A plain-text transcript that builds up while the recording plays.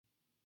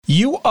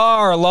You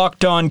are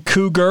Locked On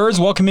Cougars.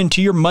 Welcome into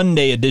your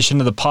Monday edition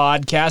of the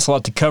podcast. A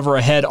lot to cover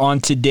ahead on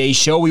today's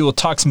show. We will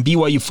talk some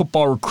BYU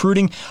football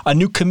recruiting, a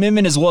new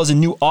commitment as well as a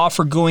new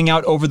offer going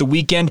out over the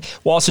weekend.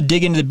 We'll also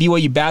dig into the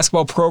BYU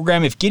basketball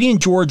program. If Gideon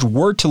George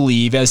were to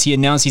leave, as he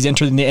announced he's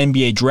entering the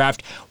NBA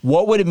draft,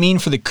 what would it mean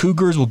for the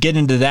Cougars? We'll get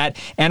into that.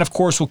 And of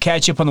course, we'll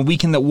catch up on the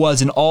weekend that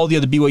was and all the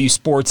other BYU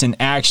sports in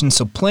action.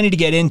 So plenty to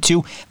get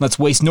into. Let's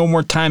waste no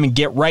more time and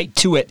get right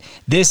to it.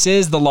 This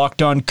is the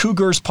Locked On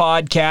Cougars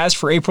podcast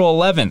for April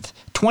 11th,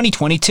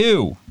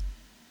 2022.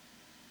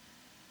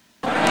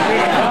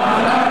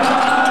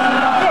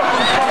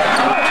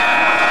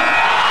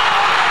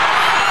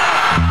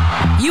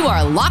 You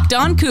are Locked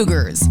On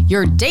Cougars,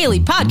 your daily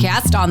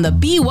podcast on the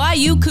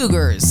BYU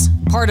Cougars,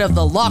 part of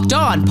the Locked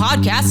On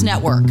Podcast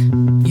Network.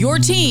 Your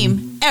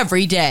team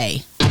every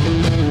day.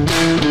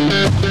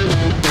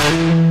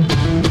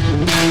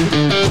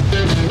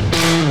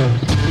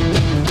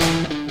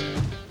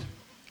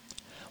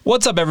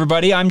 What's up,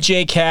 everybody? I'm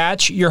Jake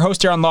Hatch, your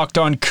host here on Locked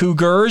On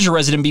Cougars, your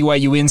resident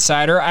BYU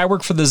insider. I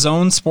work for the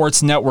Zone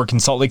Sports Network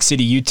in Salt Lake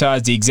City, Utah,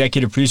 as the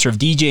executive producer of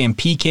DJ and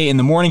PK in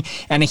the morning.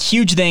 And a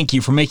huge thank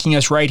you for making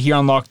us right here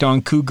on Locked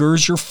On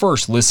Cougars your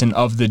first listen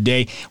of the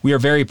day. We are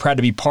very proud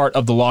to be part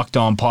of the Locked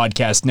On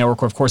Podcast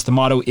Network, where, of course, the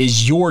motto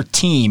is your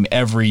team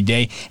every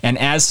day. And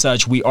as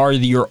such, we are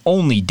your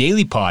only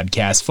daily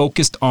podcast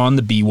focused on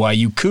the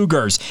BYU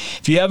Cougars.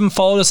 If you haven't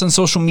followed us on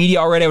social media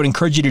already, I would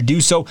encourage you to do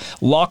so.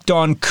 Locked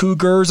On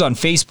Cougars on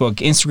Facebook,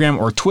 Instagram,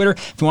 or Twitter.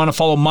 If you want to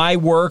follow my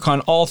work on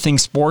all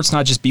things sports,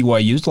 not just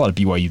BYU, there's a lot of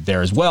BYU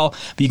there as well,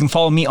 but you can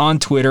follow me on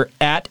Twitter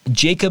at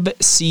Jacob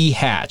C.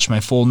 Hatch, my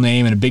full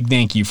name, and a big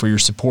thank you for your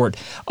support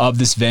of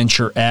this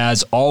venture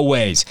as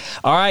always.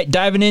 All right,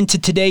 diving into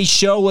today's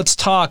show, let's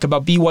talk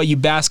about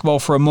BYU basketball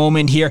for a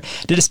moment here.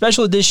 Did a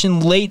special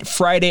edition late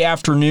Friday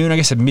afternoon, I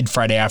guess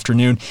mid-Friday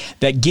afternoon,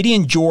 that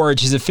Gideon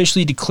George has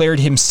officially declared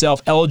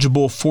himself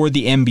eligible for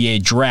the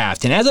NBA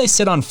draft. And as I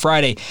said on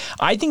Friday,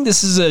 I think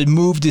this is a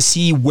move to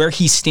see where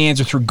he stands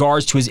with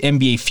regards to his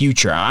NBA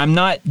future. I'm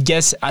not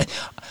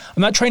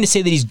trying to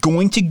say that he's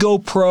going to go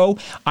pro.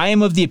 I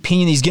am of the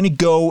opinion he's going to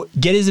go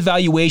get his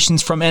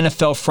evaluations from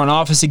NFL front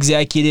office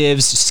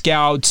executives,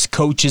 scouts,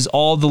 coaches,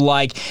 all the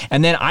like,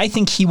 and then I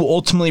think he will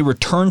ultimately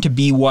return to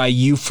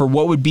BYU for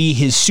what would be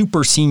his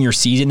super senior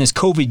season, his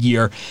COVID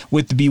year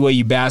with the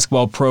BYU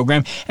basketball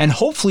program, and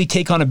hopefully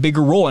take on a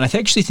bigger role. And I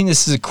actually think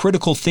this is a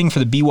critical thing for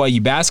the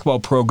BYU basketball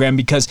program,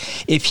 because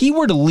if he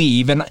were to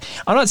leave, and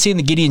I'm not saying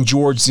that Gideon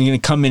George is going to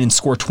come in and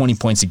score 20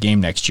 points a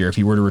game next year if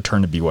he were to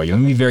return to BYU. Let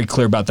me be very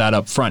clear about that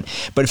up front.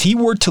 But if he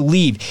were to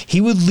leave, he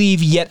would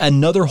leave yet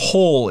another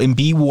hole in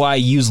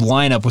BYU's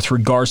lineup with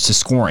regards to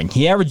scoring.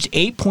 He averaged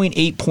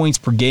 8.8 points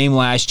per game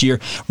last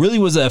year, really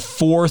was a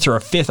fourth or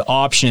a fifth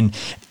option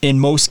in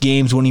most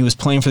games when he was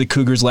playing for the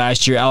Cougars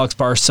last year. Alex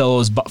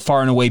Barcelo is far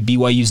and away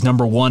BYU's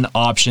number one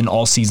option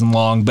all season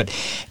long. But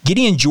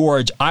Gideon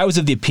George, I was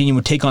of the opinion,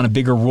 would take on a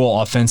bigger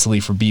role offensively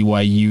for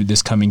BYU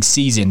this coming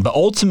season. But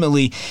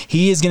ultimately,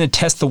 he is going to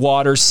test the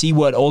waters, see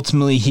what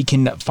ultimately he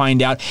can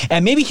find out.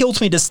 And maybe he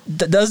ultimately does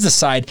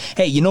decide,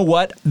 hey, you know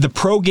what? The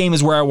pro game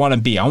is where I want to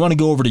be. I want to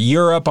go over to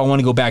Europe. I want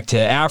to go back to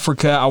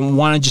Africa. I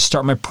want to just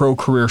start my pro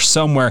career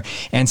somewhere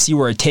and see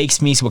where it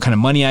takes me, see what kind of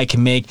money I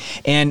can make.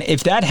 And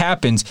if that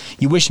happens,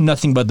 you wish him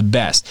nothing but the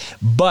best.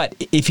 But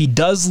if he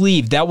does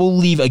leave, that will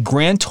leave a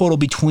grand total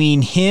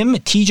between him,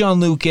 Te'Jon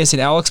Lucas,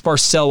 and Alex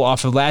Barcelo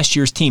off of last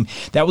year's team.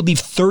 That would leave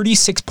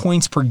 36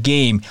 points per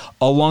game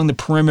along the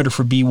perimeter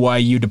for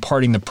BYU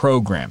departing the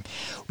program.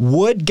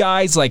 Would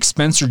guys like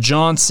Spencer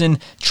Johnson,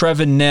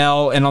 Trevin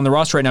Knell, and on the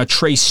roster right now,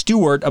 Trey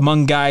Stewart,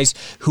 among guys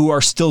who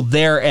are still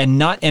there and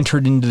not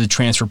entered into the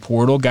transfer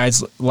portal,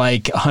 guys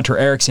like Hunter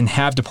Erickson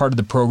have departed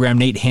the program,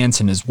 Nate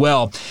Hansen as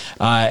well,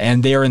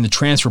 and they are in the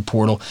transfer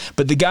portal.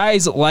 But the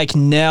guys like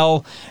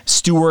Knell,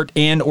 Stewart,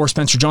 and or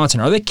Spencer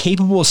Johnson, are they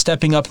capable of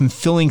stepping up and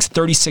filling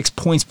 36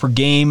 points per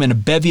game and a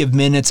bevy of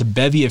minutes, a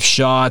bevy of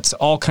shots,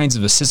 all kinds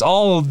of assists,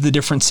 all of the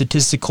different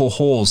statistical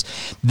holes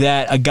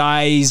that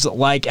guys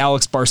like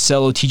Alex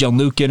Barcelo, Te'Jon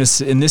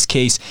Lucas, in this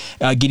case,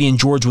 Gideon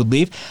George would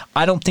leave?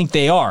 I don't think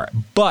they are.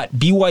 But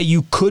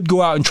BYU could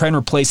go out and try and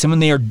replace them,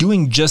 and they are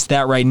doing just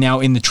that right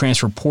now in the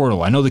transfer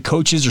portal. I know the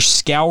coaches are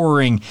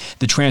scouring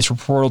the transfer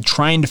portal,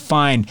 trying to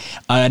find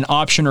an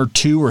option or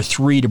two or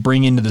three to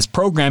bring into this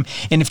program.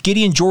 And if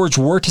Gideon George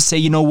were to say,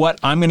 you know what,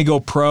 I'm going to go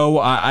pro,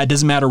 it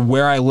doesn't matter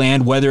where I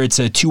land, whether it's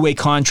a two-way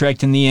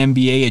contract in the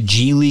NBA, a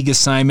G League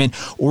assignment,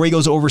 or he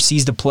goes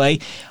overseas to play,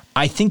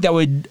 I think that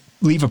would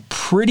leave a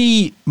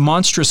pretty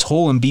monstrous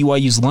hole in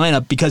BYU's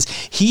lineup, because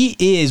he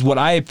is what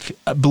I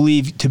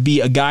believe to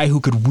be a guy who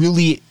could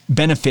really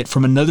benefit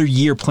from another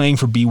year playing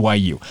for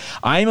BYU.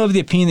 I am of the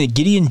opinion that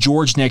Gideon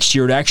George next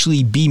year would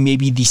actually be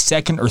maybe the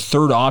second or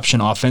third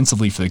option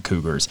offensively for the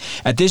Cougars.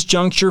 At this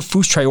juncture,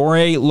 Fus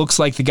Traore looks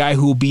like the guy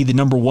who will be the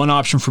number one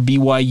option for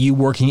BYU,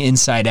 working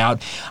inside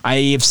out. I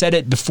have said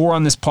it before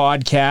on this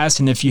podcast,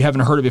 and if you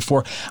haven't heard it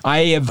before, I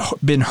have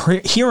been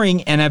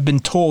hearing and I've been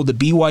told that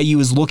BYU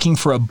is looking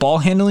for a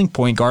ball-handling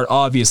point guard.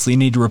 Obviously,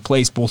 need to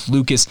replace both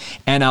Lucas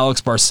and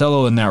Alex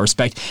Barcelo in that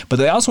respect, but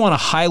they also want a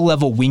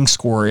high-level wing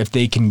scorer if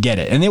they can get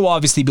it. And they will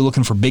obviously be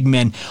looking for big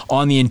men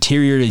on the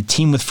interior to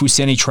team with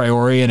Fousseyni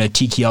Traore and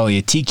Atiki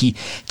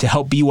Aliatiki to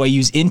help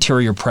BYU's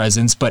interior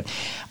presence. But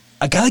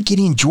a guy like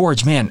Gideon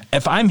George, man,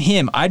 if I'm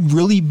him, I'd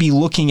really be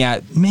looking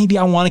at maybe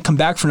I want to come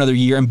back for another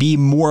year and be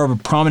more of a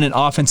prominent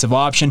offensive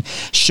option,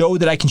 show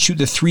that I can shoot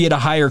the three at a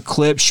higher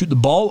clip, shoot the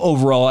ball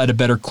overall at a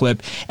better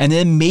clip, and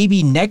then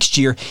maybe next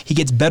year he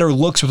gets better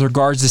looks with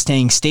regards to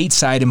staying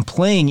stateside and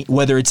playing,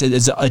 whether it's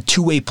as a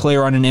two-way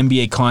player on an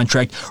NBA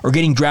contract or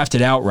getting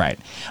drafted outright.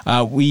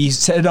 We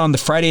said it on the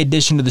Friday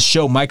edition of the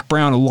show. Mike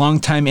Brown, a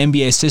longtime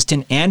NBA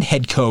assistant and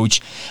head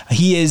coach,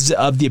 he is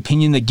of the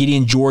opinion that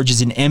Gideon George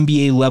is an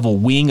NBA-level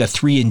wing, a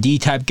 3-and-D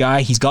type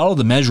guy. He's got all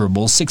the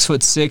measurables: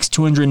 6'6",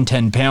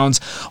 210 pounds,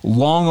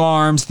 long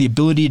arms, the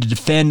ability to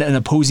defend an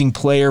opposing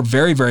player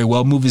very, very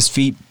well, move his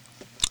feet.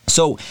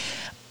 So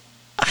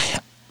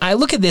I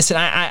look at this and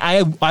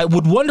I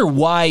would wonder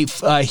why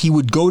he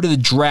would go to the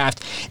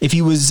draft if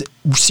he was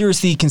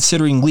seriously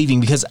considering leaving,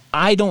 because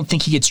I don't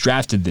think he gets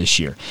drafted this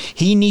year.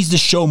 He needs to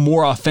show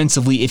more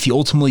offensively if he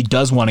ultimately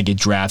does want to get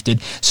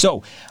drafted.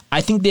 So I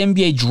think the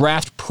NBA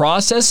draft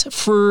process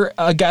for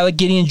a guy like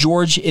Gideon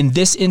George in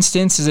this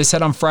instance, as I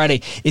said on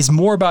Friday, is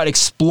more about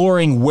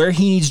exploring where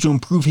he needs to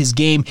improve his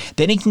game.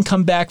 Then he can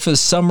come back for the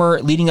summer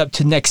leading up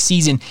to next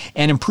season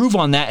and improve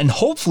on that and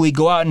hopefully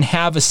go out and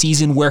have a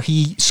season where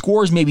he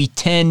scores maybe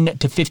 10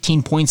 to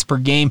 15 points per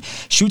game,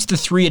 shoots the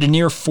three at a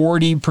near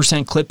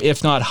 40% clip,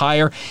 if not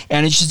higher,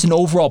 and it's just an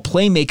overall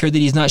playmaker that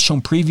he's not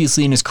shown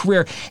previously in his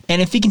career.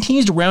 And if he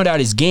continues to round out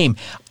his game,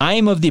 I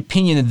am of the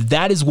opinion that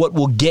that is what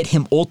will get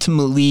him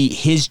ultimately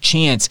his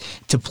chance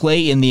to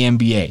play in the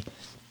NBA.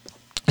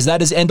 Is that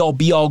his end-all,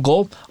 be-all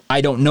goal?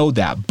 I don't know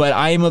that, but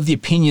I am of the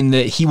opinion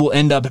that he will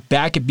end up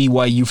back at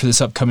BYU for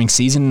this upcoming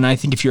season, and I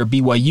think if you're a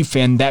BYU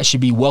fan, that should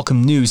be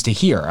welcome news to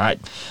hear.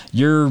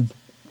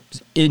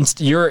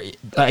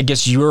 I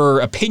guess your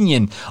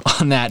opinion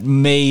on that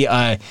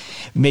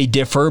may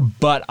differ,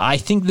 but I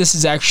think this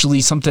is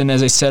actually something,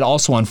 as I said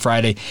also on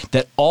Friday,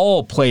 that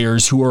all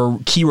players who are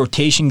key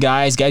rotation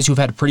guys who've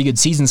had pretty good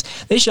seasons,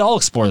 they should all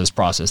explore this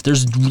process.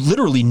 There's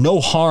literally no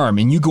harm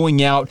in you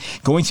going out,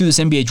 going through this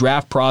NBA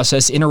draft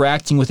process,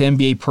 interacting with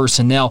NBA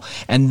personnel,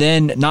 and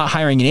then not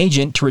hiring an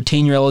agent to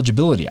retain your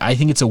eligibility. I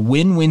think it's a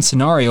win-win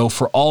scenario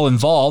for all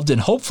involved, and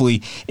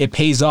hopefully it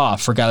pays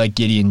off for a guy like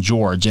Gideon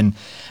George. And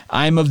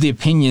I'm of the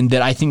opinion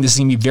that I think this is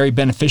going to be very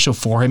beneficial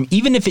for him,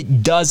 even if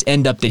it does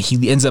end up that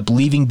he ends up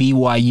leaving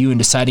BYU and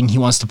deciding he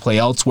wants to play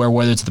elsewhere,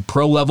 whether it's the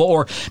pro level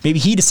or maybe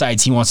he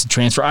decides he wants to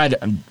transfer. I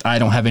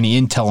don't have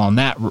any intel on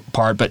that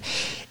part, but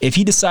if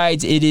he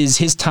decides it is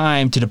his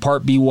time to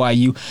depart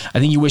BYU, I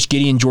think you wish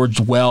Gideon George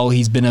well.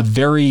 He's been a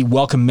very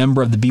welcome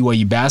member of the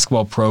BYU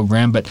basketball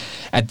program, but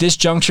at this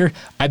juncture,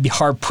 I'd be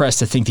hard-pressed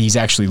to think that he's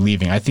actually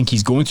leaving. I think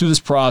he's going through this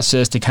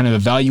process to kind of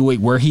evaluate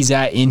where he's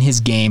at in his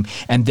game,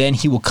 and then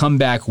he will come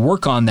back,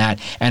 work on that,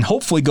 and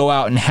hopefully go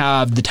out and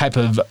have the type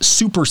of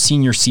super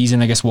senior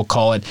season, I guess we'll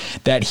call it,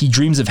 that he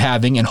dreams of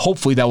having, and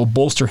hopefully that will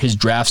bolster his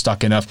draft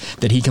stock enough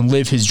that he can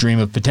live his dream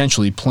of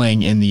potentially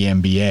playing in the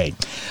NBA.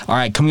 All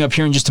right, coming up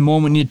here in just a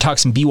moment, we need to talk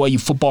some BYU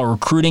football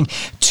recruiting.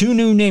 Two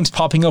new names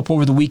popping up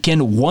over the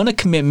weekend, one a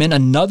commitment,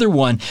 another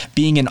one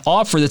being an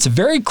offer that's a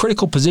very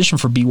critical position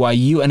for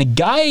BYU, and a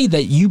guy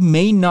that you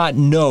may not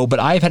know, but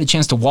I've had a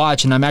chance to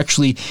watch, and I'm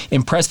actually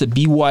impressed that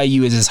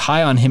BYU is as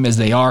high on him as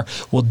they are.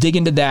 We'll dig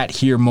into that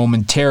here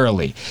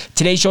momentarily.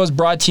 Today's show is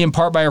brought to you in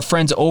part by our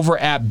friends over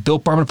at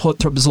Built Bar. I'm going to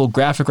throw up this little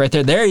graphic right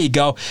there. There you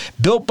go.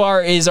 Built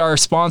Bar is our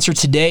sponsor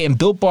today, and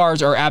Built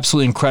Bars are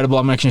absolutely incredible.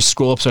 I'm not going to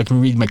scroll up so I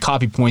can read my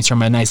copy points from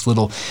my nice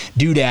little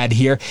doodad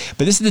here.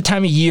 But this is the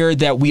time of year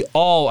that we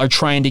all are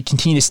trying to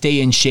continue to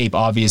stay in shape,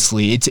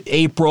 obviously. It's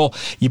April.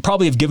 You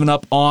probably have given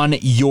up on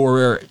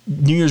your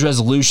New Year's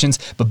resolutions,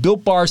 but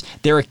Built Bars,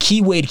 they're a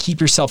key way to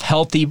keep yourself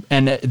healthy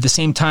and at the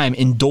same time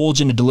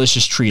indulge in a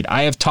delicious treat.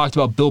 I have talked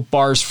about Built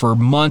Bars for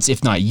months,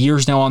 if not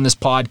years now on this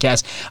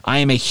podcast. I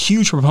am a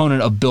huge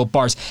proponent of Built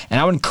Bars, and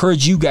I would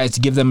encourage you guys to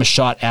give them a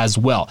shot as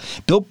well.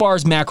 Built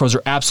Bars macros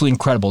are absolutely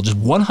incredible. Just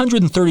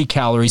 130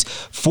 calories,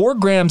 4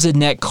 grams of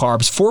net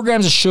carbs, 4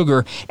 grams of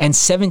sugar, and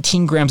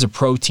 17 grams of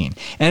protein.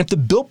 And if the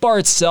Built Bar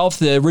itself,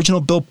 the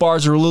original Built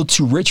Bars, are a little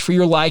too rich for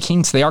your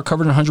liking, so they are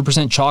covered in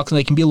 100% chocolate,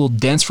 they can be a little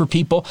dense for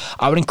people,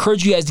 I would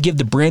encourage you guys to give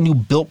the brand new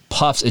Built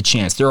Puffs a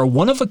chance. They're a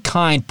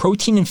one-of-a-kind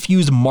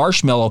protein-infused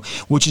marshmallow,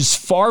 which is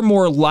far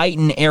more light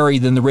and airy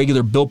than the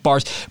regular Built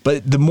Bars,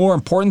 but the more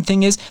important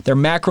thing is their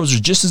macros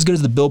are just as good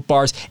as the Built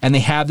Bars, and they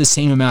have the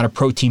same amount of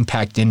protein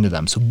packed into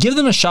them. So give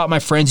them a shot, my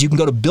friends. You can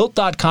go to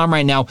Built.com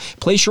right now.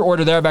 Place your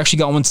order there. I've actually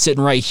got one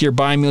sitting right here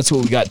by me. Let's see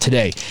what we got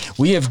today.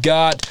 We have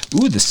got,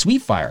 the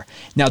Sweet Fire.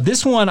 Now,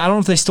 this one, I don't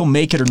know if they still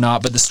make it or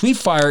not, but the Sweet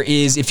Fire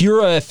is, if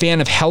you're a fan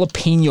of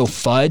jalapeno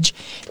fudge,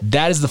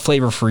 that is the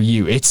flavor for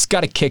you. It's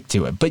got a kick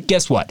to it. But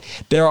guess what?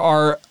 There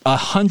are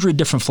 100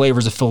 different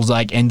flavors, it feels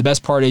like, and the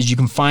best part is you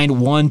can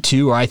find 1,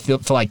 2, or I feel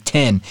like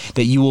 10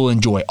 that you will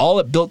enjoy. All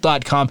at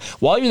Built.com.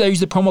 While you're there, use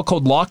the promo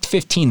code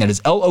LOCKED15. That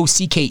is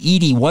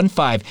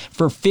LOCKED15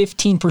 for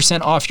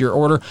 15% off your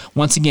order.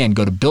 Once again,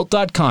 go to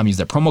Built.com. Use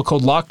that promo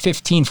code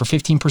LOCKED15 for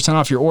 15%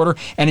 off your order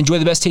and enjoy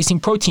the best tasting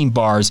protein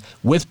bars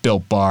with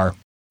Built Bar.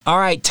 All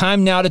right,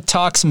 time now to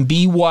talk some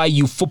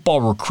BYU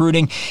football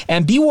recruiting.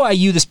 And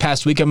BYU this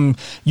past week, I'm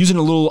using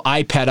a little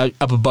iPad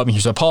up above me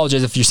here, so I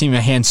apologize if you're seeing my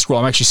hand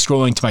scroll. I'm actually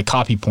scrolling to my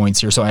copy points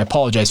here, so I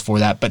apologize for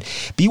that. But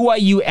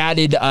BYU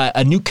added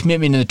a new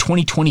commitment in the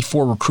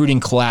 2024 recruiting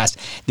class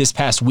this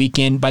past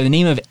weekend by the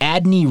name of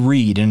Adney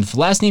Reed. And if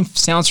the last name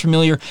sounds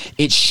familiar,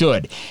 it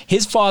should.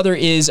 His father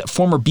is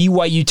former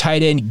BYU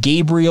tight end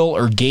Gabriel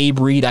or Gabe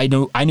Reed. I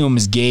know him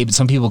as Gabe, but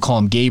some people call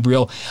him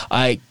Gabriel.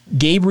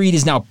 Gabe Reed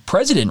is now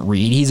President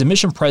Reed. He's a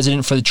mission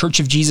president for the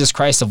Church of Jesus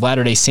Christ of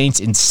Latter-day Saints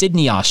in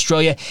Sydney,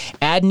 Australia.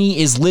 Adney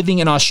is living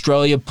in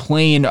Australia,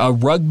 playing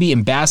rugby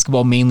and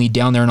basketball mainly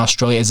down there in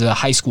Australia as a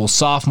high school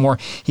sophomore.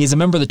 He is a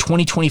member of the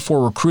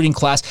 2024 recruiting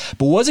class,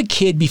 but was a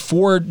kid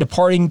before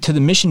departing to the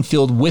mission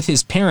field with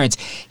his parents.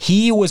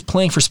 He was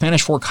playing for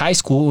Spanish Fork High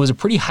School. It was a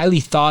pretty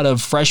highly thought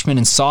of freshman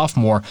and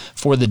sophomore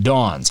for the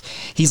Dons.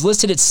 He's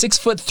listed at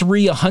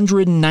 6'3",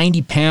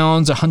 190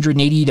 pounds,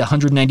 180 to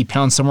 190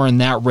 pounds, somewhere in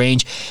that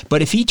range.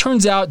 But if he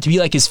turns out to be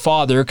like his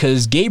father,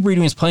 because Gabe Reed,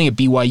 when he was playing at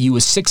BYU,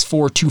 was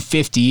 6'4",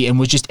 250, and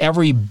was just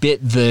every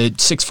bit the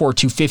 6'4",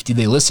 250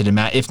 they listed him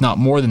at, if not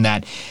more than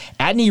that,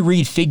 Adney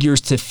Reed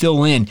figures to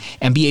fill in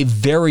and be a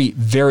very,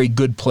 very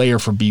good player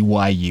for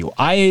BYU.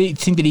 I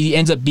think that he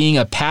ends up being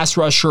a pass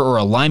rusher or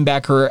a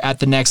linebacker at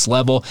the next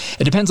level.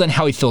 It depends on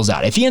how he fills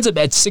out. If he ends up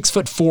at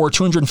 6'4",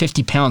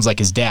 250 pounds like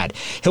his dad,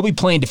 he'll be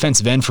playing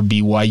defensive end for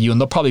BYU,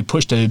 and they'll probably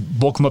push to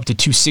bulk him up to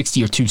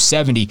 260 or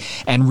 270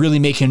 and really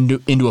make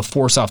him into a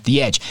force off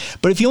the edge.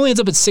 But if he only ends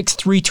up at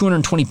 6'3",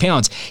 220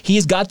 pounds, he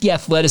has got the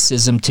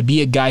athleticism to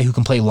be a guy who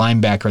can play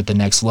linebacker at the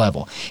next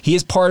level. He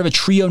is part of a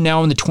trio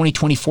now in the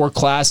 2024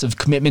 class of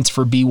commitments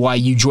for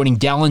BYU, joining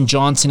Dallin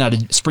Johnson out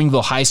of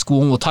Springville High School,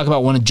 and we'll talk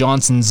about one of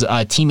Johnson's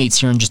teammates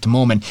here in just a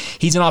moment.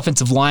 He's an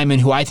offensive lineman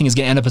who I think is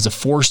going to end up as a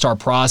 4-star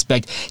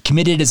prospect,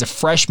 committed as a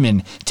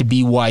freshman to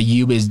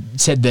BYU, has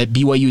said that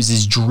BYU is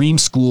his dream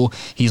school.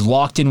 He's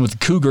locked in with the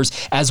Cougars,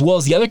 as well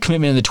as the other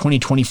commitment in the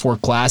 2024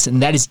 class,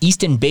 and that is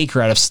Easton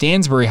Baker out of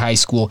Stansbury High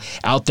School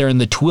out there in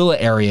the Tooele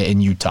area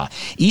in Utah.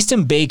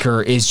 Easton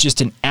Baker is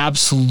just an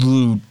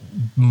absolute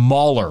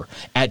mauler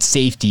at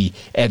safety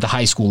at the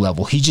high school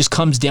level. He just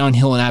comes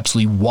downhill and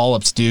absolutely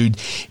wallops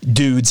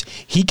dudes.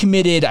 He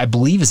committed, I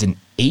believe, as an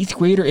 8th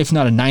grader, if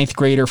not a 9th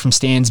grader from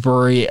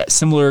Stansbury,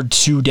 similar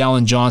to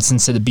Dallin Johnson,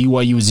 said that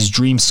BYU is his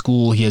dream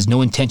school. He has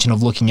no intention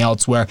of looking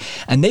elsewhere.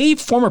 And they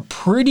form a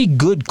pretty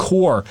good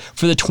core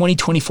for the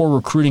 2024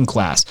 recruiting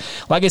class.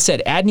 Like I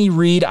said, Adney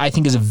Reed, I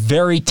think, is a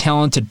very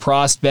talented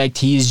prospect.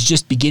 He is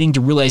just beginning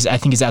to realize, I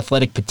think, his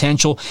athletic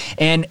potential.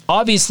 And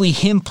obviously,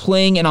 him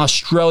playing in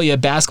Australia,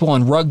 basketball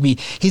and rugby,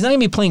 he's not going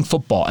to be playing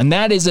football. And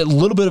that is a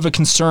little bit of a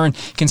concern,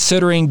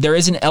 considering there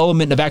is an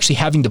element of actually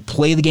having to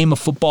play the game of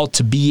football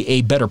to be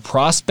a better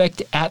prospect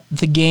at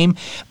the game,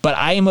 but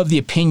I am of the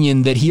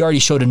opinion that he already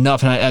showed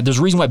enough, and there's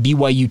a reason why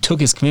BYU took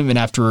his commitment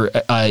after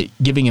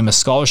giving him a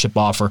scholarship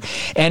offer.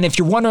 And if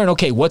you're wondering,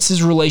 okay, what's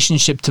his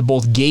relationship to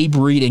both Gabe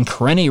Reed and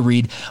Karene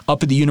Reed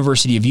up at the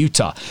University of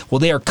Utah? Well,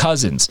 they are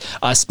cousins.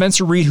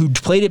 Spencer Reed, who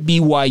played at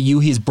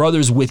BYU, he's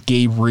brothers with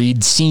Gabe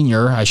Reed,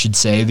 senior, I should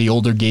say, the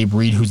older Gabe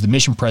Reed, who's the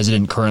mission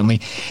president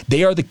currently.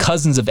 They are the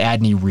cousins of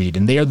Adney Reed,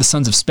 and they are the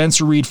sons of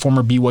Spencer Reed,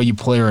 former BYU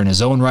player in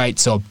his own right.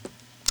 So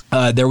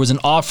there was an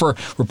offer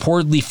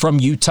reportedly from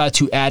Utah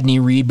to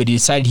Adney Reed, but he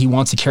decided he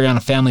wants to carry on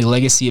a family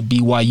legacy at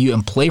BYU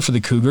and play for the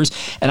Cougars.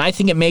 And I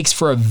think it makes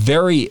for a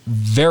very,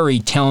 very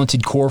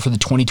talented core for the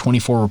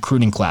 2024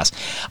 recruiting class.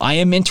 I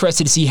am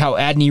interested to see how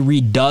Adney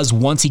Reed does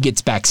once he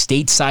gets back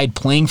stateside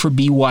playing for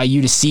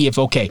BYU, to see if,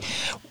 okay,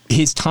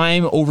 his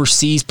time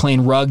overseas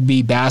playing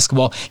rugby,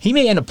 basketball, he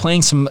may end up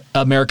playing some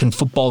American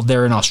football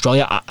there in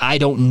Australia. I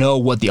don't know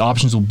what the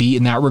options will be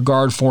in that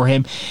regard for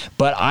him,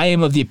 but I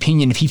am of the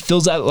opinion if he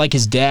fills out like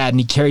his dad and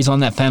he carries on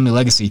that family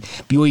legacy,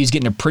 BYU's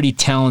getting a pretty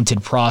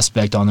talented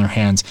prospect on their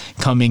hands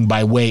coming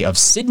by way of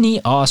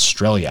Sydney,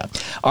 Australia.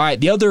 All right,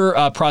 the other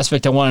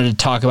prospect I wanted to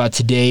talk about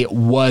today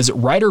was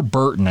Ryder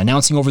Burton,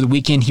 announcing over the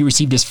weekend he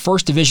received his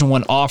first Division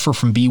I offer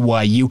from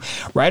BYU.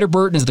 Ryder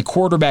Burton is the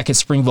quarterback at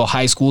Springville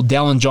High School.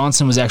 Dallin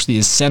Johnson was actually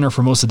his center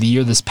for most of the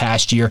year this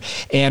past year.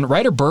 And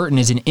Ryder Burton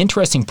is an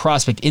interesting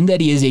prospect in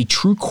that he is a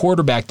true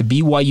quarterback that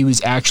BYU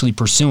is actually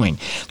pursuing.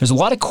 There's a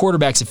lot of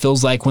quarterbacks, it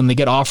feels like, when they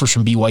get offers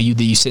from BYU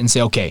that you sit and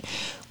say, okay,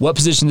 what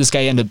position this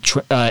guy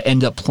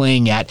end up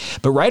playing at.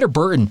 But Ryder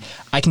Burton,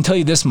 I can tell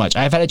you this much.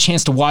 I've had a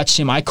chance to watch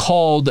him. I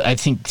called, I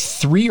think,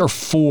 three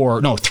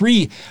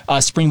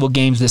Springville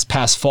games this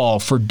past fall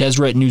for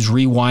Deseret News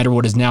Rewind, or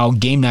what is now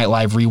Game Night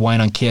Live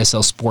Rewind on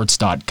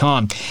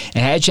KSLSports.com.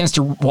 And I had a chance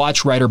to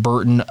watch Ryder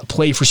Burton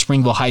play for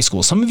Springville High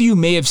School. Some of you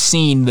may have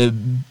seen the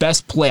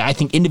best play, I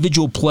think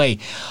individual play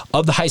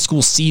of the high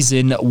school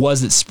season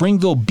was that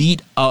Springville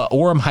beat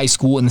Orem High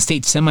School in the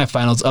state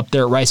semifinals up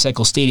there at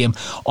Rice-Eccles Stadium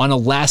on a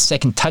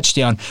last-second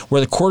touchdown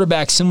where the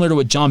quarterback, similar to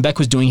what John Beck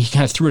was doing, he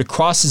kind of threw it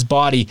across his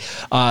body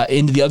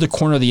into the other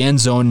corner of the end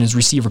zone, and his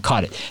receiver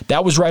caught it.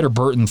 That was Ryder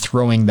Burton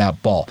throwing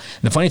that ball.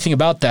 And the funny thing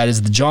about that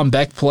is the John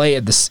Beck play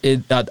at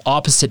the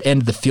opposite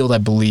end of the field, I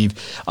believe,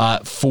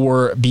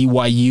 for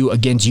BYU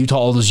against Utah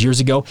all those years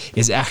ago,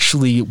 is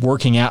actually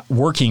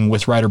working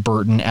with Ryder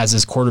Burton as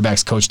his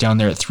quarterbacks coach down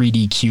there at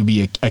 3D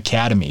QB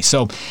Academy.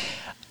 So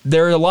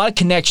there are a lot of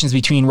connections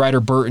between Ryder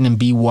Burton and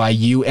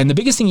BYU, and the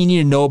biggest thing you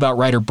need to know about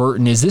Ryder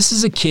Burton is this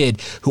is a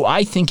kid who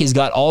I think has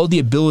got all the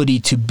ability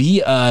to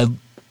be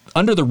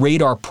under the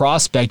radar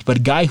prospect, but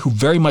a guy who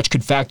very much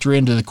could factor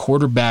into the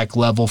quarterback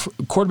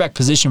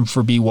position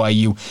for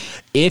BYU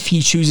if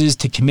he chooses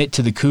to commit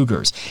to the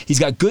Cougars. He's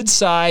got good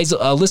size,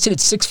 listed at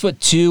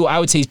 6'2". I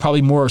would say he's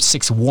probably more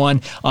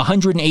 6'1",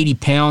 180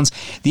 pounds.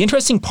 The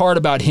interesting part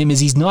about him is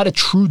he's not a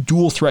true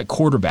dual threat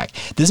quarterback.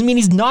 Doesn't mean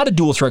he's not a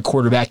dual threat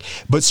quarterback,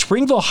 but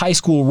Springville High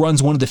School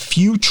runs one of the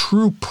few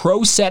true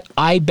pro set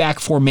I-back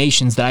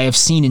formations that I have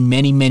seen in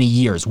many, many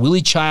years.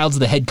 Willie Childs,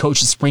 the head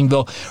coach of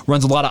Springville,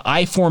 runs a lot of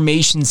I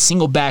formations,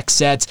 single back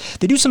sets.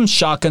 They do some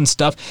shotgun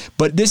stuff,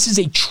 but this is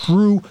a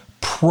true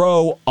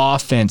pro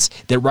offense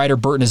that Ryder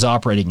Burton is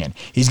operating in.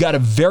 He's got a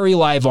very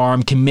live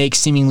arm, can make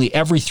seemingly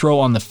every throw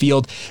on the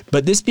field,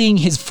 but this being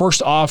his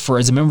first offer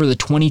as a member of the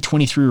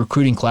 2023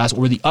 recruiting class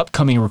or the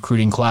upcoming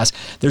recruiting class,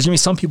 there's going to be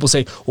some people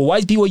say, well, why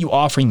is BYU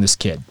offering this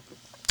kid?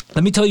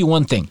 Let me tell you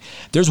one thing.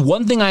 There's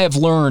one thing I have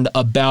learned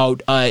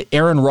about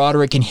Aaron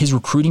Roderick and his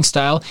recruiting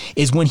style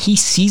is when he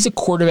sees a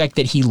quarterback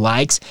that he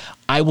likes,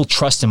 I will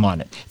trust him on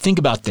it. Think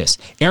about this.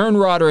 Aaron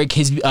Roderick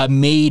has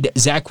made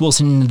Zach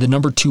Wilson the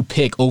number 2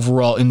 pick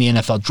overall in the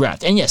NFL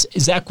draft. And yes,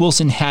 Zach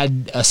Wilson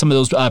had some of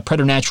those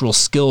preternatural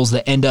skills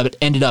that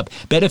ended up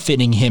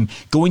benefiting him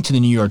going to the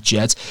New York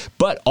Jets.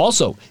 But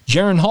also,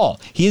 Jaron Hall,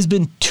 he has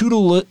been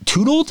tutored.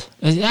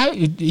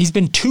 He's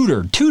been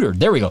tutored.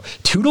 There we go.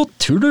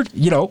 Tutored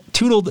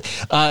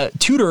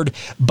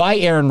by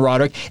Aaron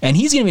Roderick. And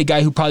he's going to be a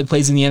guy who probably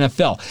plays in the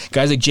NFL.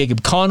 Guys like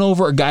Jacob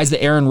Conover are guys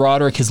that Aaron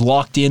Roderick has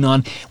locked in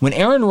on. When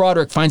Aaron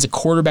Roderick finds a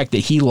quarterback that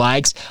he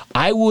likes,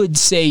 I would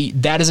say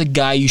that is a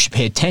guy you should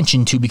pay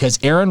attention to because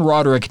Aaron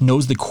Roderick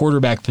knows the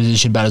quarterback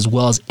position about as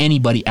well as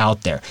anybody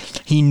out there.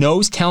 He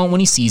knows talent when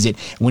he sees it.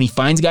 When he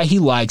finds a guy he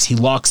likes, he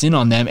locks in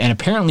on them, and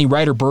apparently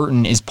Ryder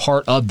Burton is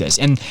part of this.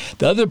 And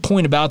the other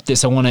point about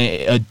this I want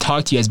to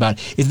talk to you guys about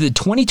is the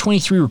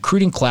 2023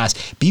 recruiting class,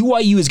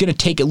 BYU is going to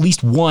take at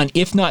least one,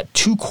 if not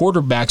 2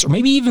 quarterbacks, or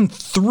maybe even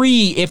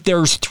 3 if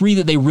there's 3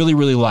 that they really,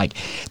 really like.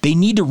 They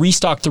need to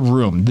restock the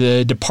room.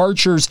 The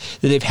departures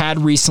that they've had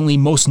recently,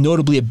 most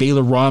notably at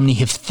Baylor Romney,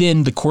 have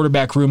thinned the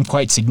quarterback room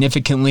quite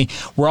significantly.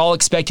 We're all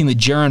expecting that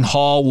Jaron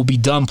Hall will be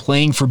done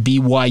playing for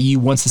BYU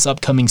once this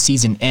upcoming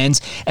season ends,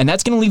 and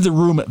that's going to leave the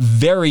room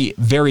very,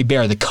 very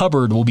bare. The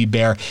cupboard will be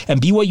bare, and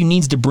BYU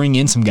needs to bring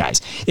in some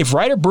guys. If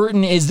Ryder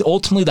Burton is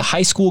ultimately the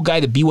high school guy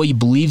that BYU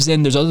believes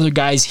in, there's other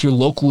guys here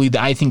locally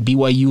that I think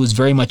BYU is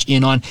very much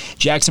in on.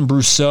 Jackson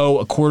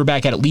Brousseau, a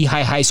quarterback at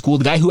Lehigh High School,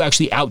 the guy who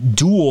actually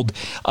outdueled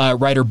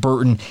Ryder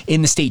Burton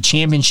in the state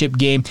championship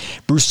game.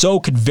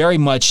 Brousseau could very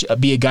much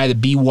be a guy that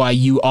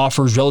BYU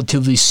offers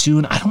relatively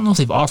soon. I don't know if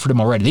they've offered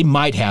him already. They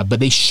might have, but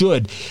they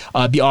should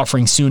be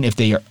offering soon if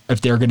they're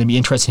going to be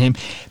interested in him.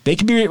 They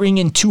could be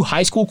bringing in 2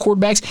 high school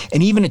quarterbacks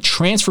and even a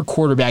transfer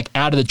quarterback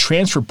out of the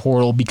transfer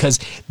portal because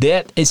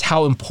that is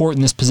how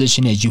important this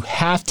position is. You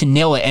have to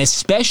nail it,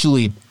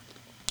 especially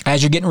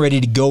as you're getting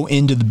ready to go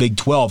into the Big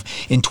 12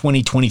 in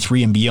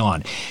 2023 and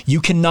beyond. You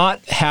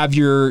cannot have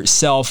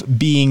yourself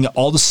being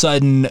all of a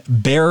sudden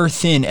bare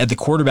thin at the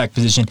quarterback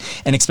position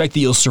and expect that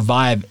you'll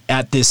survive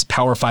at this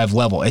Power 5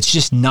 level. It's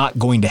just not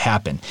going to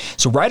happen.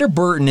 So Ryder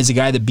Burton is a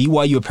guy that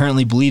BYU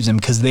apparently believes in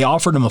because they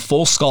offered him a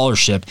full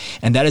scholarship,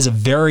 and that is a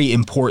very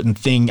important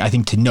thing, I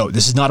think, to note.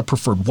 This is not a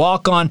preferred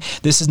walk-on.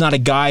 This is not a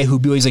guy who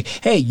BYU's like,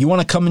 hey, you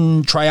want to come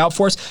and try out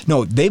for us?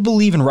 No, they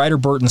believe in Ryder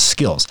Burton's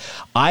skills.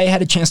 I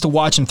had a chance to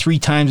watch him 3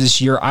 times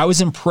this year. I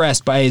was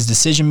impressed by his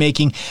decision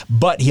making,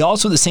 but he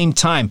also at the same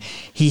time,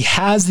 he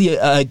has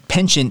the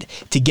penchant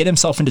to get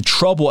himself into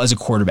trouble as a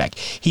quarterback.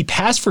 He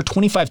passed for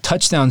 25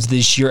 touchdowns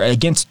this year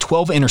against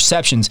 12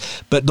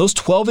 interceptions, but those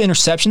 12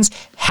 interceptions,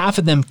 half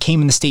of them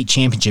came in the state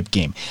championship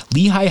game.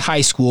 Lehigh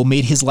High School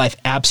made his life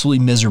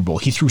absolutely miserable.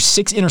 He threw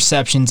 6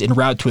 interceptions en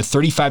route to a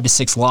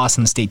 35-6 loss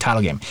in the state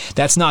title game.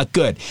 That's not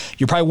good.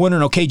 You're probably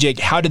wondering, okay, Jake,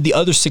 how did the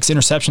other 6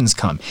 interceptions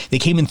come? They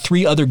came in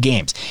 3 other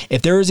games.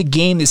 If there is a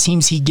game that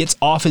seems he gets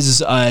off off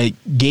his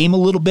game a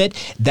little bit,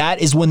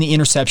 that is when the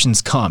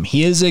interceptions come.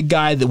 He is a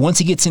guy that once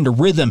he gets into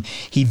rhythm,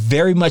 he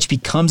very much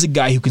becomes a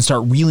guy who can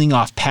start reeling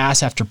off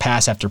pass after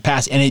pass after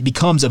pass, and it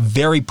becomes a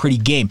very pretty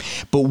game.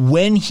 But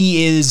when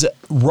he is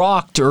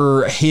rocked,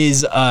 or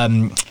his,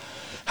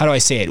 how do I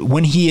say it?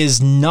 When he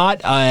is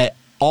not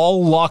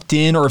all locked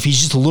in, or if he's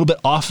just a little bit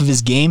off of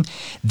his game,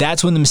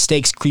 that's when the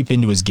mistakes creep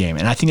into his game.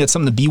 And I think that's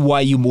something the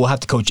BYU will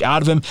have to coach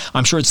out of him.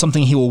 I'm sure it's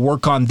something he will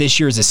work on this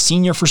year as a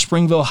senior for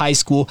Springville High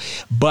School,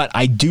 but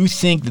I do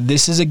think that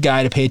this is a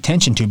guy to pay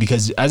attention to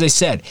because, as I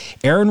said,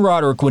 Aaron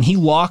Roderick, when he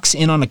locks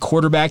in on a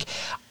quarterback,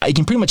 I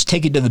can pretty much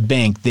take it to the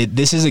bank that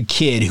this is a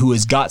kid who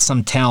has got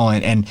some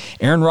talent, and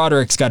Aaron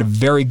Roderick's got a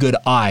very good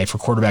eye for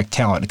quarterback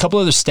talent. A couple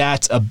other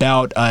stats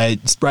about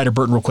Ryder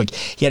Burton real quick.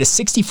 He had a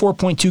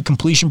 64.2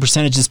 completion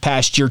percentage this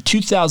past year,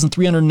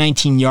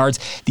 2,319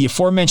 yards, the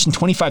aforementioned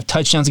 25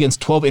 touchdowns against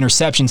 12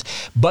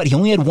 interceptions, but he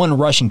only had one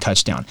rushing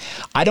touchdown.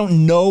 I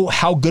don't know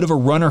how good of a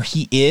runner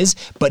he is,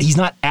 but he's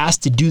not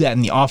asked to do that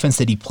in the offense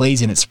that he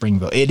plays in at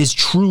Springville. It is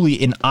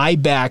truly an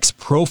I-backs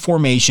pro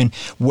formation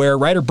where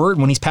Ryder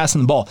Burton, when he's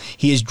passing the ball,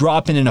 he is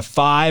dropping in a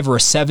 5 or a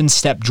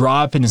 7-step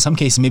drop, and in some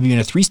cases maybe even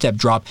a 3-step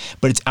drop,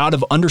 but it's out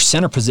of under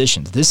center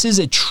positions. This is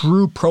a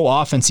true pro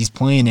offense he's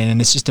playing in,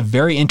 and it's just a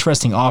very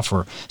interesting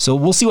offer. So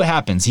we'll see what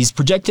happens. He's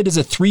projected as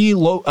a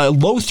low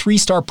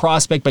 3-star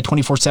prospect by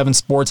 24/7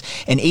 Sports,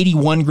 an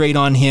 81 grade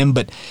on him,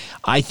 but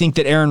I think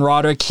that Aaron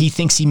Roderick, he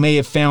thinks he may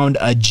have found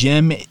a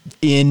gem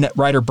in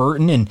Ryder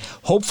Burton, and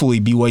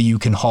hopefully BYU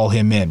can haul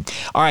him in.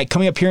 All right,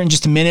 coming up here in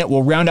just a minute,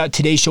 we'll round out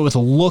today's show with a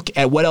look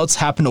at what else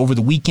happened over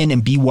the weekend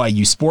in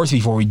BYU sports.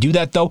 Before we do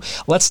that, though,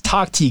 let's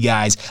talk to you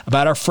guys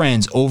about our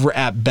friends over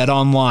at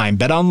BetOnline.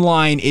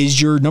 BetOnline is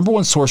your number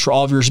one source for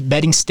all of your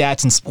betting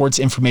stats and sports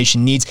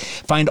information needs.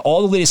 Find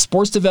all the latest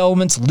sports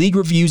developments, league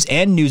reviews,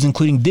 and news,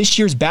 including this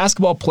year's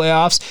basketball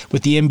playoffs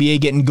with the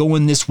NBA getting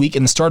going this week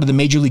and the start of the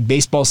Major League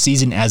Baseball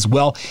season as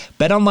well.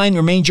 BetOnline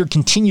remains your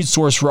continued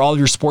source for all of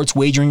your sports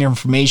wagering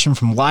information,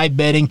 from live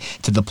betting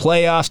to the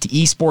playoffs to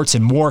esports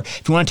and more.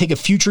 If you want to take a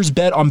futures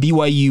bet on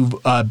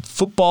BYU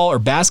football or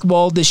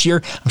basketball this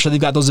year, I'm sure they've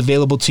got those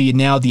available to you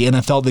now. The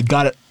NFL, they've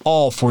got it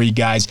all for you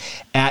guys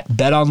at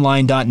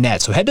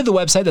betonline.net. So head to the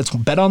website, that's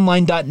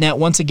betonline.net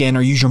once again,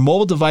 or use your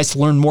mobile device to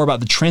learn more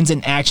about the trends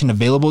in action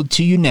available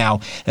to you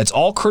now. That's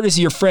all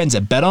courtesy of your friends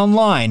at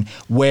BetOnline,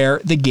 where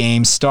the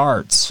game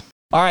starts.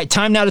 All right,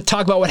 time now to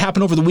talk about what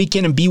happened over the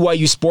weekend in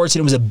BYU sports, and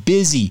it was a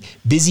busy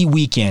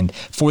weekend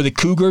for the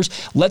Cougars.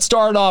 Let's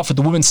start off with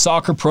the women's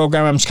soccer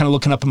program. I'm just kind of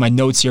looking up in my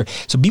notes here.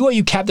 So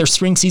BYU capped their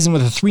spring season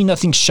with a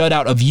 3-0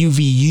 shutout of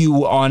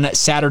UVU on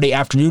Saturday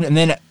afternoon, and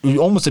then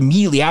almost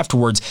immediately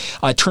afterwards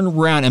turned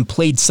around and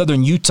played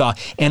Southern Utah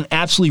and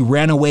absolutely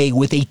ran away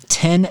with a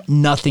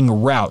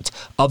 10-0 rout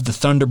of the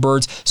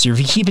Thunderbirds. So if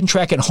you're keeping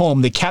track at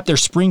home, they capped their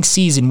spring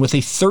season with a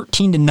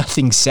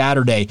 13-0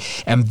 Saturday,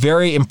 and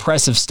very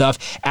impressive stuff.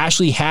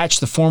 Ashley Hatch,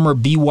 the former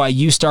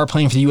BYU star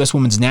playing for the U.S.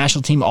 Women's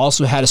National Team,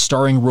 also had a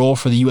starring role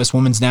for the U.S.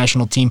 Women's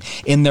National Team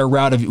in their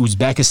rout of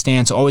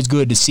Uzbekistan. So always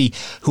good to see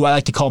who I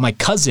like to call my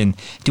cousin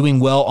doing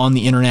well on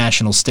the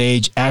international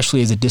stage. Ashley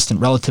is a distant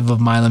relative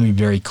of mine. Let me be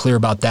very clear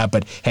about that.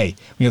 But hey,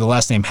 when you have the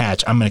last name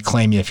Hatch, I'm going to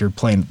claim you if you're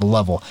playing at the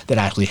level that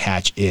Ashley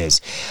Hatch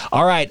is.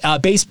 All right,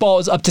 baseball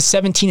is up to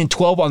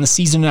 17-12 on the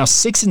season now,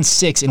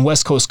 6-6 in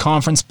West Coast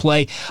Conference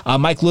play.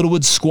 Mike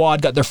Littlewood's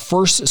squad got their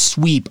first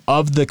sweep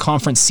of the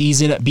conference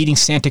season, beating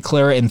Santa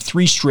Clara in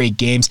 3 straight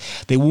games.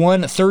 They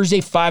won Thursday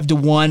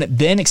 5-1,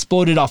 then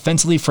exploded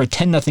offensively for a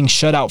 10-0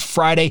 shutout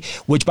Friday,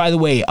 which, by the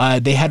way,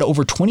 they had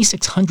over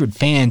 2,600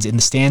 fans in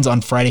the stands on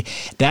Friday.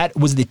 That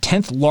was the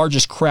 10th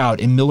largest crowd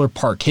in Miller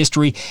Park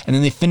history, and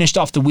then they finished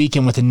off the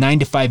weekend with a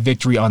 9-5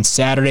 victory on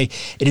Saturday.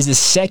 It is the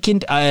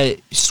second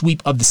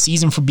sweep of the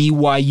season for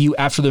BYU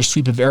after their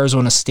sweep of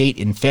Arizona State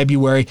in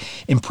February.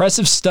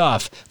 Impressive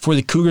stuff for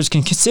the Cougars,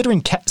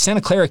 considering Santa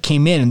Clara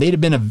came in and they'd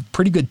have been a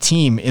pretty good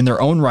team in their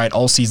own right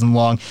all season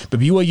long. But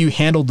BYU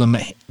handled them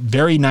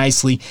very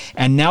nicely,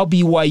 and now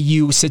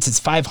BYU sits at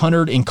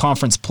 500 in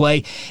conference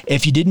play.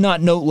 If you did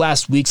not note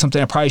last week,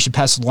 something I probably should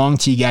pass along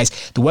to you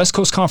guys, the West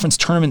Coast Conference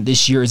tournament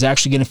this year is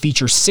actually going to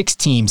feature 6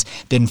 teams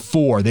than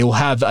 4. They will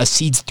have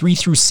seeds 3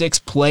 through 6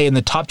 play, and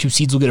the top 2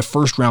 seeds will get a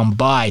first-round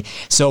bye.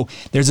 So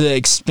there's an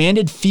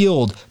expanded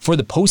field for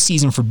the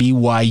postseason for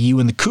BYU,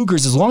 and the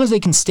Cougars, as long as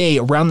they can stay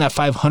around that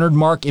 500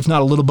 mark, if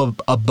not a little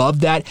bit above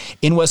that,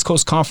 in West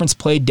Coast Conference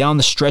play down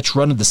the stretch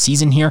run of the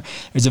season here,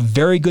 there's a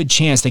very good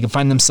chance they can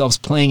find themselves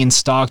playing in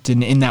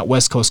Stockton in that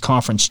West Coast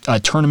Conference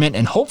tournament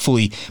and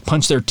hopefully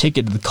punch their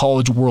ticket to the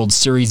College World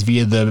Series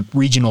via the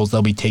regionals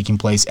that'll be taking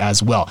place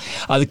as well.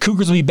 The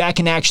Cougars will be back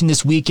in action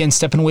this weekend,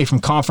 stepping away from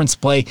conference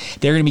play.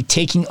 They're going to be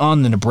taking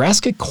on the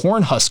Nebraska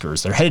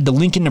Cornhuskers. They're headed to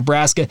Lincoln,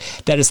 Nebraska.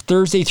 That is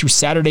Thursday through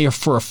Saturday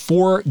for a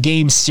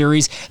 4-game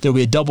series. There'll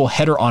be a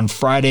doubleheader on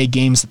Friday,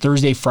 games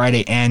Thursday,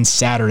 Friday, and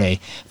Saturday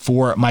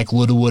for Mike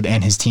Littlewood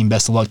and his team.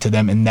 Best of luck to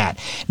them in that.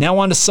 Now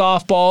on to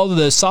softball.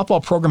 The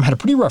softball program had a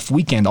pretty pretty rough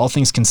weekend, all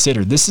things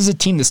considered. This is a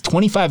team that's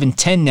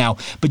 25-10 now,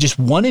 but just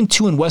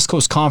 1-2 in West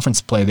Coast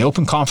Conference play. They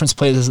opened conference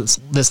play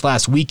this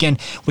last weekend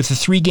with a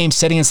 3-game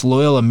set against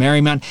Loyola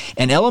Marymount,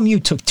 and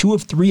LMU took 2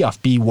 of 3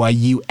 off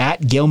BYU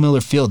at Gail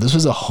Miller Field. This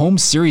was a home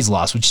series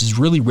loss, which is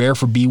really rare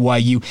for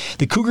BYU.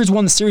 The Cougars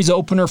won the series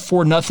opener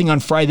 4-0 on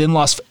Friday, then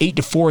lost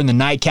 8-4 in the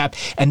nightcap,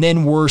 and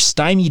then were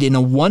stymied in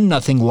a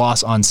 1-0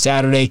 loss on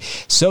Saturday.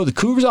 So the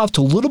Cougars off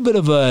to a little bit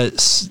of a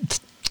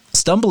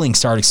stumbling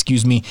start,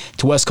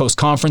 to West Coast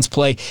Conference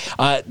play.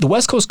 The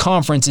West Coast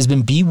Conference has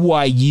been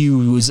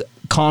BYU's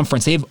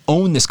conference. They've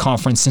owned this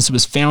conference since it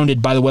was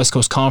founded by the West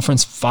Coast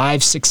Conference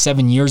 5, 6,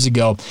 7 years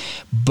ago.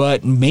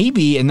 But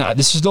maybe, and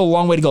this is still a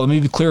long way to go, let me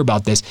be clear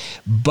about this,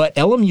 but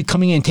LMU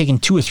coming in and taking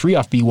 2 or 3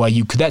 off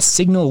BYU, could that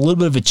signal a little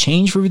bit of a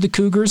change for the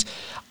Cougars?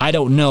 I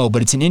don't know,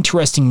 but it's an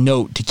interesting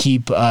note to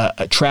keep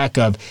track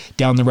of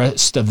down the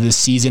rest of this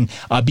season.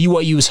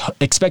 BYU is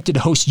expected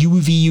to host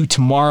UVU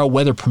tomorrow,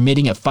 weather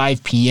permitting, at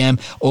 5 p.m.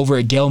 over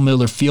at Gail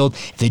Miller Field.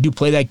 If they do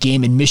play that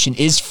game, admission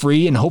is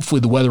free, and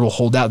hopefully the weather will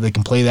hold out. They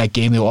can play that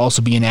game. They will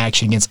also be in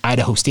action against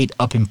Idaho State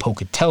up in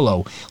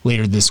Pocatello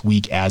later this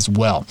week as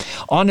well.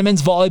 On to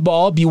men's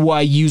volleyball,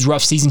 BYU's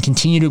rough season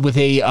continued with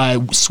a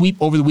sweep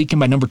over the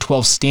weekend by number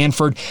 12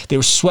 Stanford. They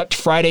were swept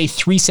Friday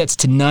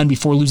 3-0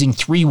 before losing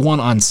 3-1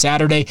 on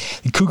Saturday.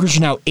 The Cougars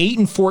are now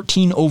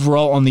 8-14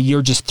 overall on the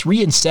year, just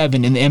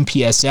 3-7 in the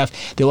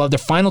MPSF. They will have their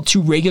final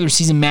 2 regular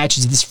season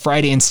matches this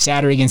Friday and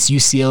Saturday against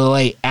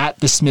UCLA at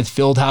the Smith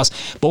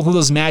Fieldhouse. Both of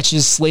those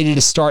matches slated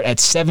to start at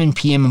 7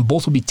 p.m. and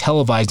both will be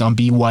televised on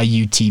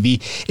BYU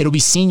TV. It'll be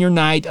senior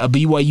night.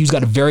 BYU's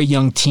got a very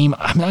young team.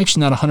 I'm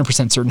actually not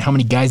 100% certain how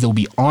many guys they'll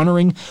be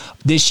honoring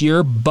this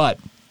year, but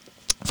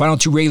final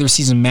 2 regular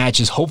season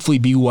matches. Hopefully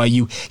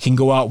BYU can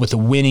go out with a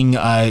winning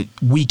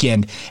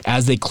weekend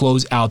as they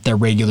close out their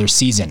regular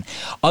season.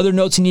 Other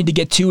notes you need to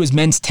get to is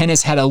men's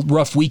tennis had a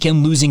rough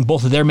weekend, losing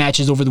both of their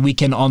matches over the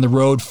weekend on the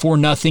road,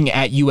 4-0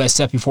 at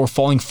USF before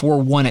falling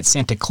 4-1 at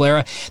Santa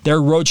Clara.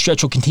 Their road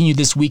stretch will continue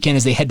this weekend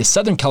as they head to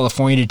Southern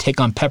California to take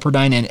on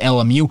Pepperdine and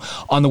LMU.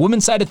 On the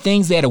women's side of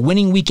things, they had a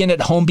winning weekend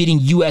at home, beating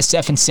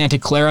USF and Santa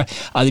Clara.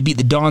 They beat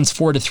the Dons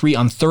 4-3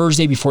 on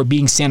Thursday before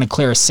beating Santa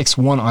Clara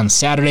 6-1 on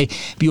Saturday.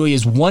 BYU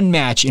is one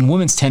match in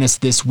women's tennis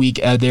this week.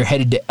 They're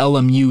headed to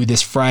LMU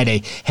this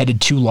Friday,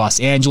 headed to Los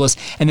Angeles.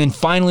 And then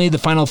finally, the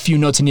final few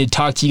notes I need to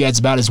talk to you guys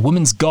about is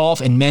women's golf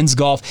and men's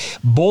golf.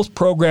 Both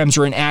programs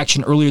are in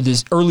action early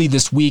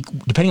this week.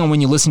 Depending on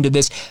when you listen to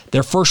this,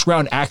 their first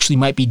round actually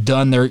might be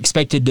done. They're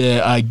expected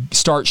to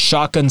start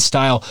shotgun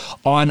style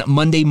on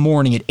Monday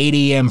morning at 8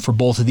 a.m. for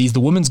both of these. The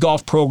women's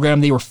golf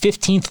program, they were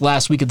 15th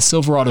last week at the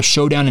Silverado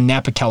Showdown in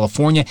Napa,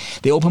 California.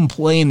 They open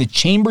play in the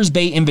Chambers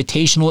Bay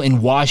Invitational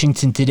in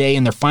Washington today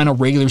in their final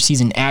regular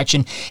season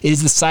action. It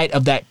is the site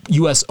of that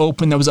U.S.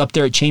 Open that was up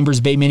there at Chambers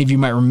Bay. Many of you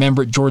might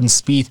remember Jordan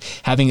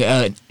Spieth having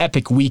an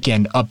epic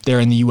weekend up there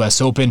in the U.S.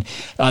 Open.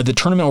 The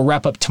tournament will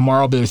wrap up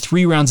tomorrow, but there are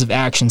 3 rounds of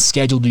action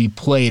scheduled to be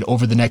played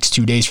over the next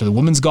 2 days for the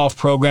women's golf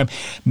program.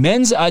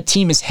 Men's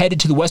team is headed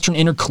to the Western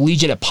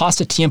Intercollegiate at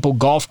Pasatiempo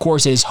Golf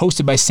Course. It is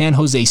hosted by San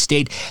Jose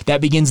State.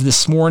 That begins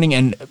this morning,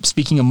 and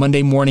speaking of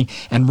Monday morning,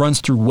 and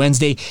runs through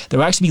Wednesday. There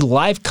will actually be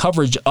live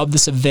coverage of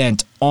this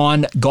event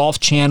on Golf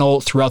Channel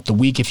throughout the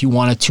week if you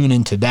want to tune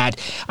into that.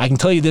 I can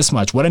tell you this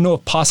much. What I know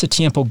of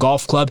Pasatiempo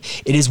Golf Club,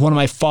 it is one of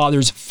my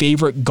father's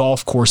favorite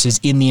golf courses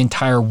in the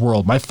entire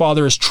world. My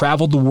father has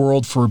traveled the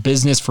world for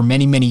business for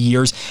many, many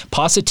years.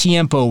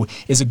 Pasatiempo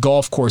is a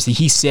golf course that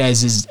he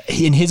says is,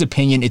 in his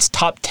opinion, it's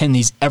top 10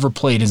 he's ever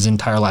played in his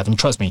entire life. And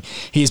trust me,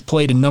 he has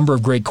played a number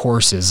of great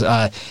courses.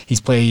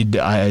 He's played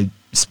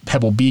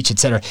Pebble Beach,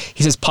 etc.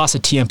 He says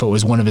Pasatiempo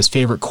is one of his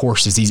favorite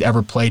courses he's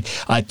ever played.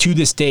 To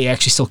this day, he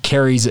actually still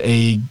carries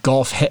a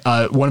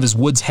one of his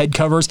Woods head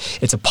covers.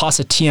 It's a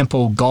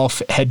Pasatiempo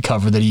golf head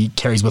cover that he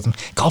carries with him.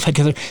 Golf head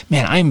cover?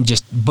 Man, I'm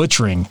just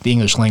butchering the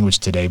English language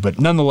today, but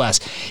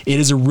nonetheless, it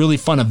is a really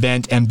fun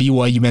event, and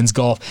BYU men's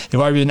golf, they've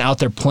already been out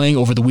there playing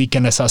over the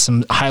weekend. I saw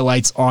some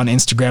highlights on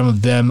Instagram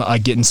of them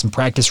getting some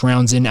practice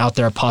rounds in out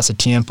there at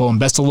Pasatiempo, and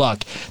best of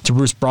luck to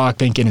Bruce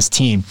Brockbank and his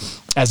team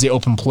as they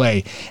open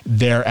play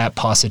there at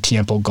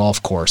Pasatiempo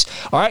Golf Course.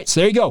 All right,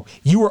 so there you go.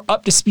 You are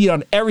up to speed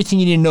on everything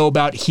you need to know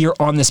about here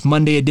on this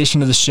Monday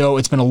edition of the show.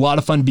 It's been a lot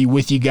of fun to be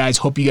with you guys.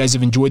 Hope you guys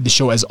have enjoyed the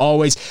show as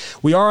always.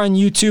 We are on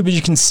YouTube, as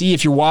you can see.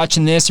 If you're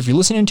watching this, if you're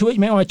listening to it, you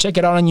may want to check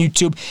it out on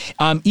YouTube.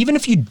 Even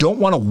if you don't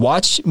want to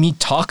watch me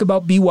talk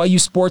about BYU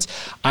sports,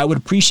 I would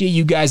appreciate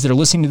you guys that are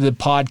listening to the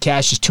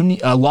podcast just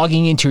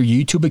logging into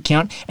your YouTube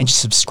account and just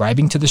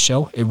subscribing to the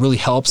show. It really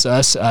helps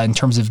us in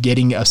terms of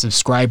getting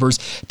subscribers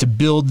to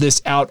build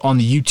this out on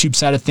the YouTube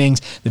side of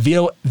things.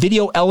 The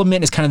video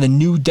element is kind of the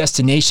new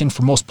destination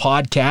for most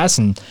podcasts,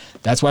 and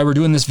that's why we're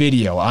doing this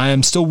video. I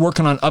am still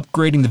working on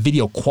upgrading the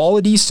video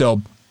quality,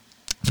 so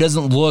if it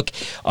doesn't look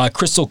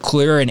crystal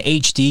clear and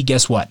HD,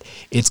 guess what?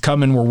 It's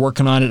coming. We're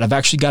working on it. I've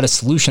actually got a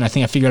solution I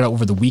think I figured out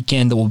over the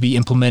weekend that we'll be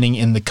implementing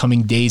in the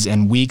coming days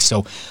and weeks.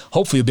 So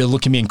hopefully you'll be able to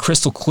look at me in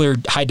crystal clear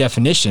high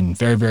definition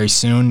very, very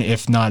soon.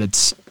 If not,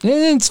 it's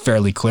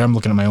fairly clear. I'm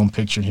looking at my own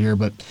picture here,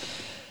 but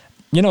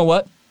you know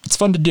what? it's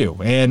fun to do,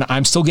 and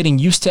I'm still getting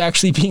used to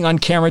actually being on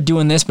camera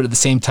doing this, but at the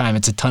same time,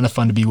 it's a ton of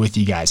fun to be with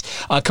you guys.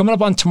 Coming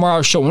up on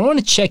tomorrow's show, I want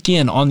to check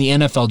in on the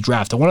NFL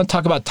draft. I want to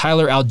talk about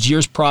Tyler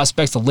Allgeier's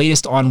prospects, the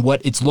latest on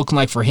what it's looking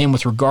like for him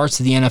with regards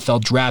to the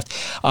NFL draft.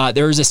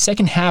 There is a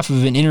second half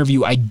of an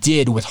interview I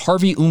did with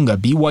Harvey Unga,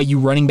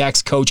 BYU running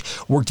backs coach,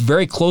 worked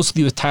very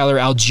closely with Tyler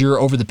Allgeier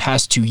over the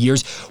past 2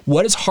 years.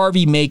 What does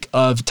Harvey make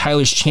of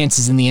Tyler's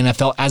chances in the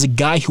NFL as a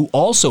guy who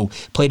also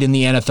played in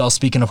the NFL?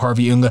 Speaking of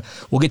Harvey Unga,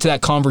 we'll get to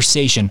that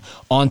conversation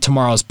on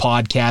tomorrow's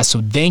podcast.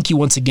 So thank you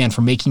once again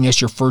for making us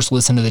your first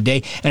listen of the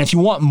day. And if you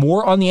want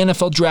more on the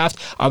NFL draft,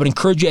 I would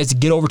encourage you guys to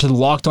get over to the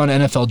Locked On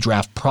NFL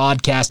Draft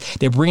podcast.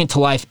 They bring it to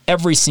life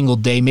every single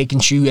day,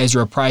 making sure you guys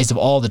are apprised of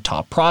all the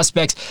top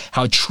prospects,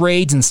 how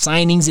trades and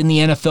signings in the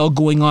NFL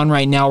going on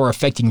right now are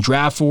affecting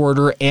draft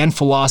order and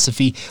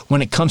philosophy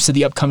when it comes to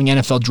the upcoming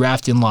NFL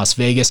draft in Las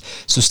Vegas.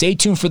 So stay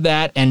tuned for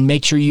that, and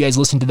make sure you guys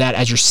listen to that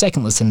as your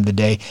second listen of the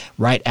day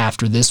right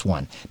after this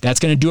one. That's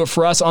going to do it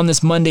for us on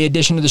this Monday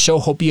edition of the show.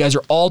 Hope you guys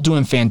are all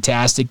doing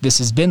fantastic. This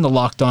has been the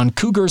Locked On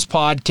Cougars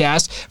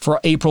podcast for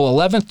April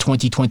 11th,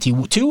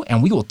 2022,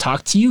 and we will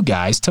talk to you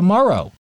guys tomorrow.